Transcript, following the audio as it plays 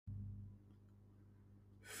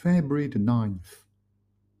February the 9th.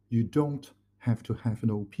 You don't have to have an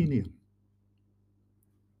opinion.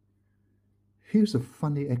 Here's a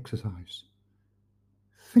funny exercise.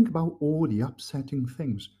 Think about all the upsetting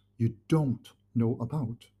things you don't know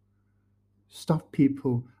about. Stuff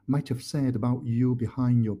people might have said about you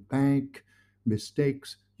behind your back,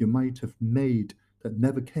 mistakes you might have made that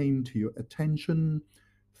never came to your attention,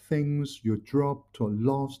 things you dropped or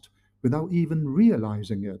lost without even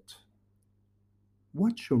realizing it.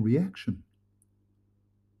 What's your reaction?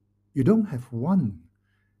 You don't have one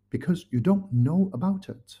because you don't know about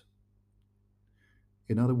it.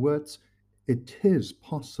 In other words, it is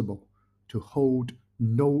possible to hold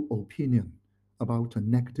no opinion about a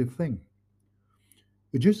negative thing.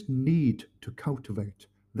 You just need to cultivate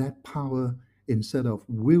that power instead of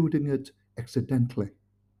wielding it accidentally,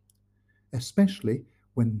 especially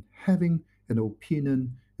when having an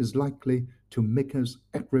opinion is likely to make us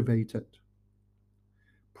aggravated.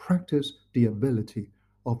 Practice the ability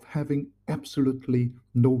of having absolutely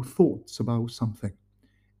no thoughts about something.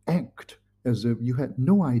 Act as if you had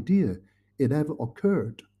no idea it ever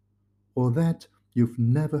occurred or that you've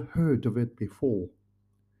never heard of it before.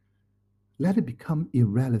 Let it become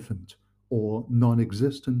irrelevant or non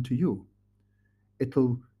existent to you.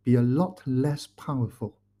 It'll be a lot less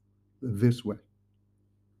powerful this way.